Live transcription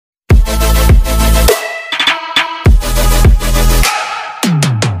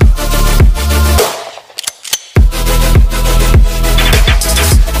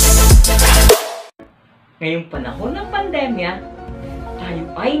Ngayong panahon ng pandemya, tayo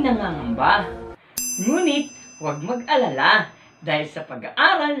ay nangangamba. Ngunit huwag mag-alala dahil sa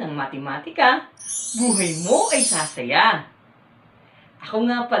pag-aaral ng matematika, buhay mo ay sasaya. Ako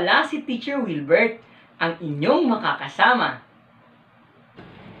nga pala si Teacher Wilbert, ang inyong makakasama.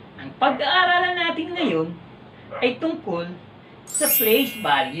 Ang pag-aaralan natin ngayon ay tungkol sa place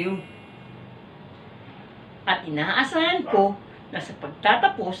value. At inaasahan ko na sa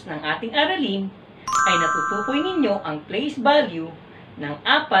pagtatapos ng ating aralin ay natutukoy ninyo ang place value ng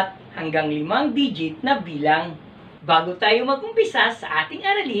 4 hanggang 5 digit na bilang. Bago tayo mag-umpisa sa ating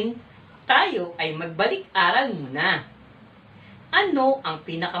aralin, tayo ay magbalik-aral muna. Ano ang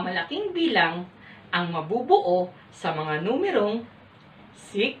pinakamalaking bilang ang mabubuo sa mga numerong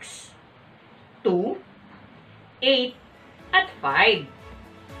 6, 2, 8, at 5?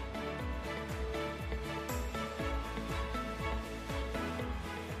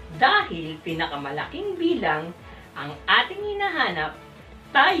 Dahil pinakamalaking bilang ang ating hinahanap,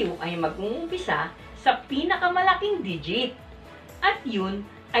 tayo ay mag-uumpisa sa pinakamalaking digit. At yun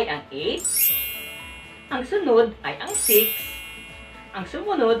ay ang 8, ang sunod ay ang 6, ang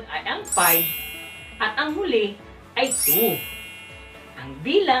sumunod ay ang 5, at ang huli ay 2. Ang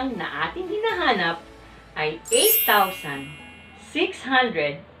bilang na ating hinahanap ay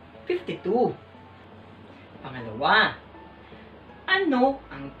 8,652. Pangalawa, ano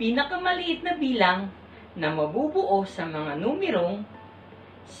ang pinakamaliit na bilang na mabubuo sa mga numerong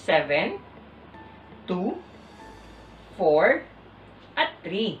 7, 2, 4, at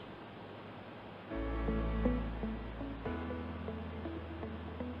 3?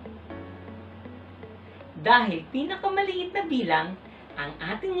 Dahil pinakamaliit na bilang ang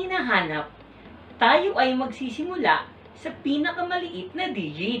ating hinahanap, tayo ay magsisimula sa pinakamaliit na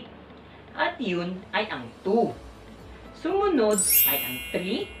digit. At yun ay ang 2. Sumunod ay ang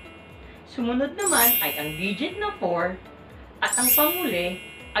 3, sumunod naman ay ang digit na 4, at ang panghuli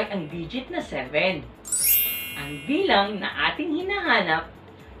ay ang digit na 7. Ang bilang na ating hinahanap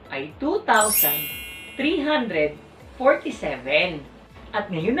ay 2,347. At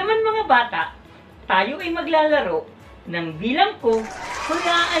ngayon naman mga bata, tayo ay maglalaro ng bilang ko,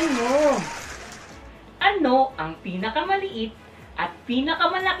 hulaan mo. Ano ang pinakamaliit at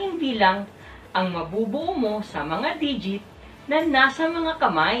pinakamalaking bilang ang mabubuo mo sa mga digit na nasa mga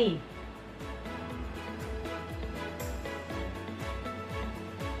kamay?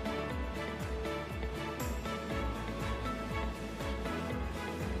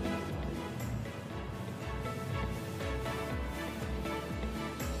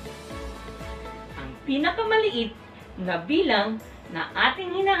 Ang pinakamaliit na bilang na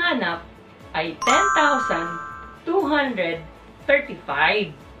ating hinahanap ay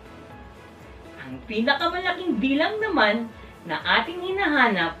 10,235. Ang pinakamalaking bilang naman na ating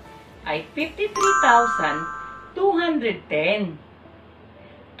hinahanap ay 53,210.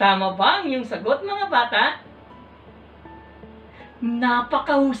 Tama ba ang iyong sagot mga bata?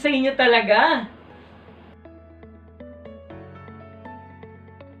 Napakahusay niyo talaga!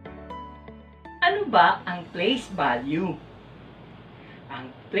 Ano ba ang place value? Ang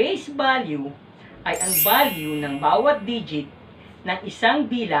place value ay ang value ng bawat digit ng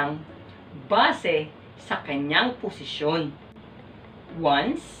isang bilang base sa kanyang posisyon.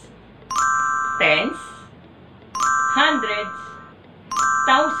 Ones, tens, hundreds,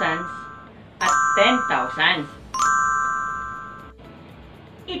 thousands, at 10,000.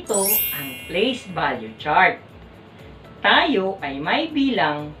 Ito ang place value chart. Tayo ay may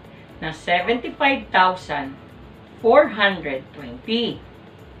bilang na 75,420.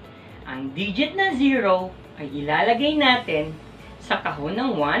 Ang digit na 0 ay ilalagay natin sa kahon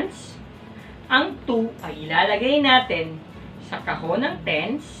ng ones. Ang 2 ay ilalagay natin sa kahon ng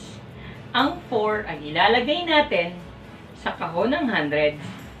tens. Ang 4 ay ilalagay natin sa kahon ng hundreds.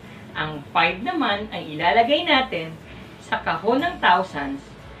 Ang 5 naman ay ilalagay natin sa kahon ng thousands.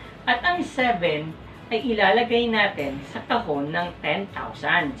 At ang 7 ay ilalagay natin sa kahon ng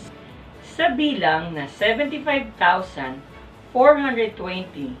 10,000s. Sa bilang na 75,420,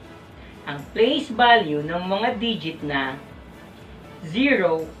 ang place value ng mga digit na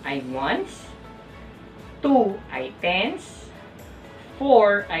 0 ay ones, 2 ay tens,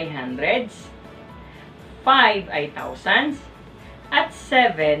 4 ay hundreds, 5 ay thousands, at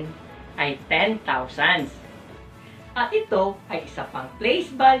 7 ay 10,000s. At ito ay isa pang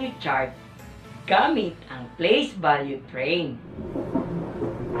place value chart gamit ang place value train.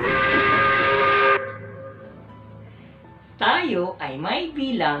 Tayo ay may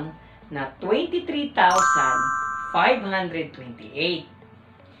bilang na 23,528.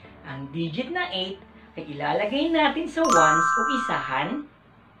 Ang digit na 8 ay ilalagay natin sa ones o isahan.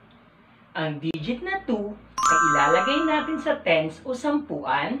 Ang digit na 2 ay ilalagay natin sa tens o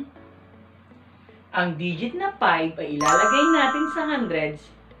sampuan. Ang digit na 5 ay ilalagay natin sa hundreds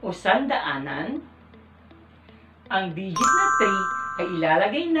o sandaanan. Ang digit na 3 ay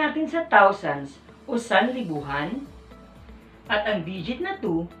ilalagay natin sa thousands o sanlibuhan. At ang digit na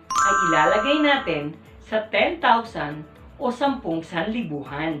 2 ay ilalagay natin sa 10,000 o 10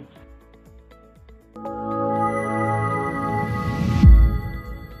 sanlibuhan.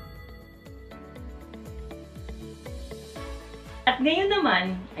 At ngayon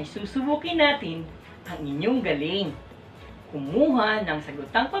naman ay susubukin natin ang inyong galing. Kumuha ng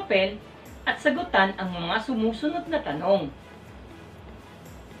sagutang papel at sagutan ang mga sumusunod na tanong.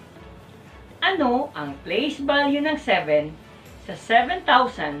 Ano ang place value ng 7 sa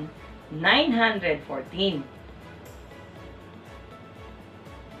 7,914?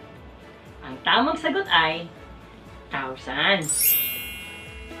 Ang tamang sagot ay thousands.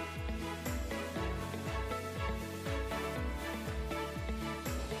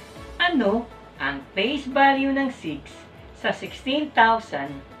 Ano ang place value ng 6 sa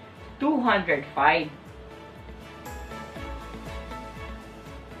 16,205?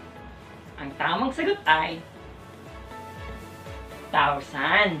 Ang tamang sagot ay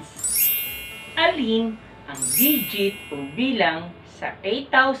thousands. Alin ang digit o bilang sa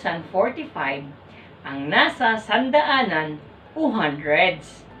 8,045 ang nasa sandaanan o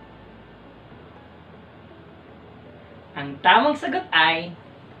hundreds? Ang tamang sagot ay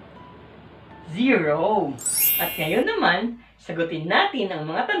 0. At ngayon naman, sagutin natin ang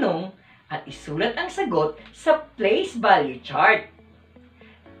mga tanong at isulat ang sagot sa place value chart.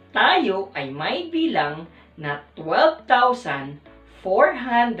 Tayo ay may bilang na 12,458.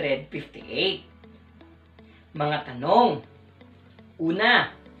 Mga tanong. Una,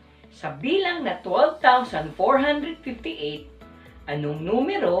 sa bilang na 12,458, anong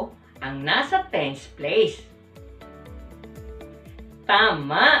numero ang nasa tens place?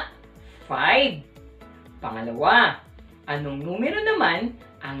 Tama! 5. Pangalawa, anong numero naman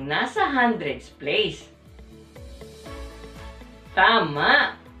ang nasa hundreds place?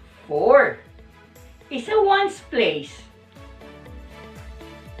 Tama! 4. Isa ones place?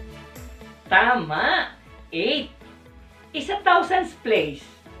 Tama! 8. Isa thousands place?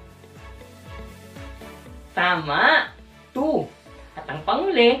 Tama! 2. At ang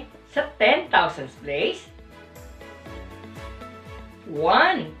panghuli, sa 10,000s place?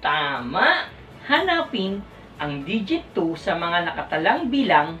 1. Tama! Hanapin ang digit 2 sa mga nakatalang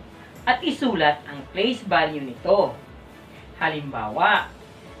bilang at isulat ang place value nito. Halimbawa,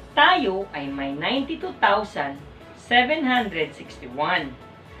 tayo ay may 92,761.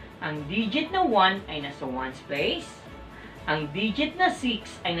 Ang digit na 1 ay nasa ones place. Ang digit na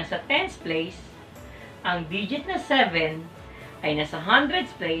 6 ay nasa tens place. Ang digit na 7 ay nasa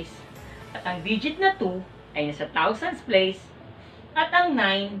hundreds place. At ang digit na 2 ay nasa thousands place. At ang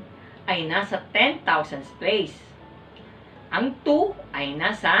 9 ay nasa 10,000s place. Ang 2 ay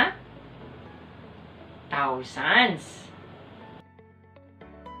nasa thousands.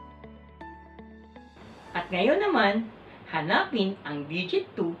 At ngayon naman, hanapin ang digit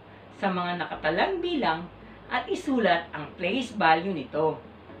 2 sa mga nakatalang bilang at isulat ang place value nito.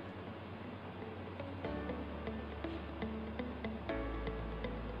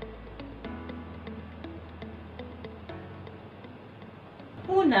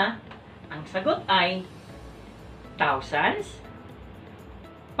 Una, ang sagot ay thousands.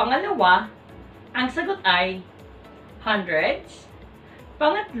 Pangalawa, ang sagot ay hundreds.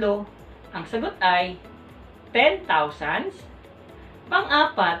 Pangatlo, ang sagot ay 10,000s.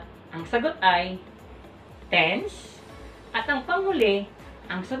 Pang-apat, ang sagot ay tens. At ang panghuli,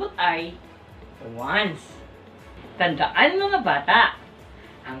 ang sagot ay ones. Tandaan mga bata,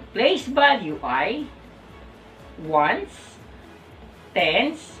 ang place value ay ones,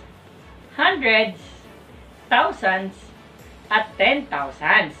 tens, hundreds, thousands, at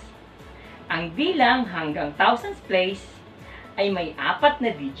 10,000s. Ang bilang hanggang thousands place ay may 4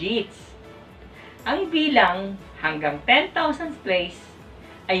 na digits. Ang bilang hanggang 10,000s place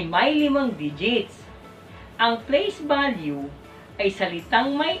ay may 5 digits. Ang place value ay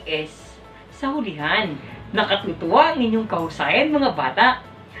salitang may S sa hulihan. Nakatutuwa ang inyong kahusayan mga bata.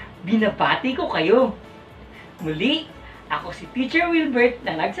 Binabati ko kayo. Muli, ako si Teacher Wilbert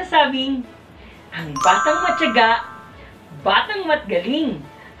na nagsasabing, ang batang matyaga, batang matgaling.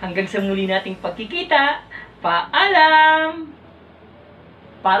 Hanggang sa muli nating pagkikita, paalam!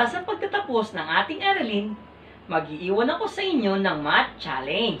 Para sa pagtatapos ng ating aralin, mag-iiwan ako sa inyo ng math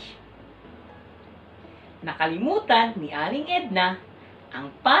challenge. Nakalimutan ni Aling Edna ang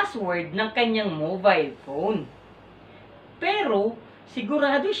password ng kanyang mobile phone. Pero,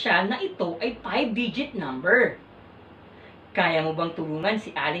 Sigurado siya na ito ay 5-digit number. Kaya mo bang tulungan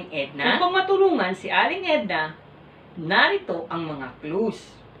si Aling Edna? Upang matulungan si Aling Edna, narito ang mga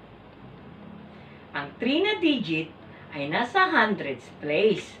clues. Ang 3 na digit ay nasa hundreds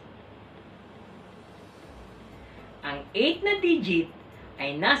place. Ang 8 na digit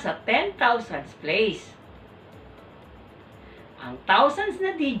ay nasa 10,000s place. Ang thousands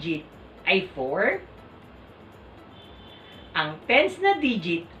na digit ay 4. Ang tens na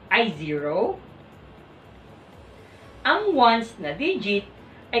digit ay 0. Ang ones na digit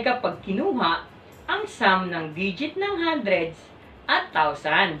ay kapag kinuha ang sum ng digit ng hundreds at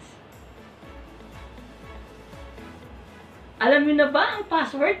thousands. Alam niyo na ba ang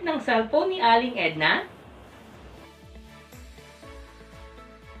password ng cellphone ni Aling Edna?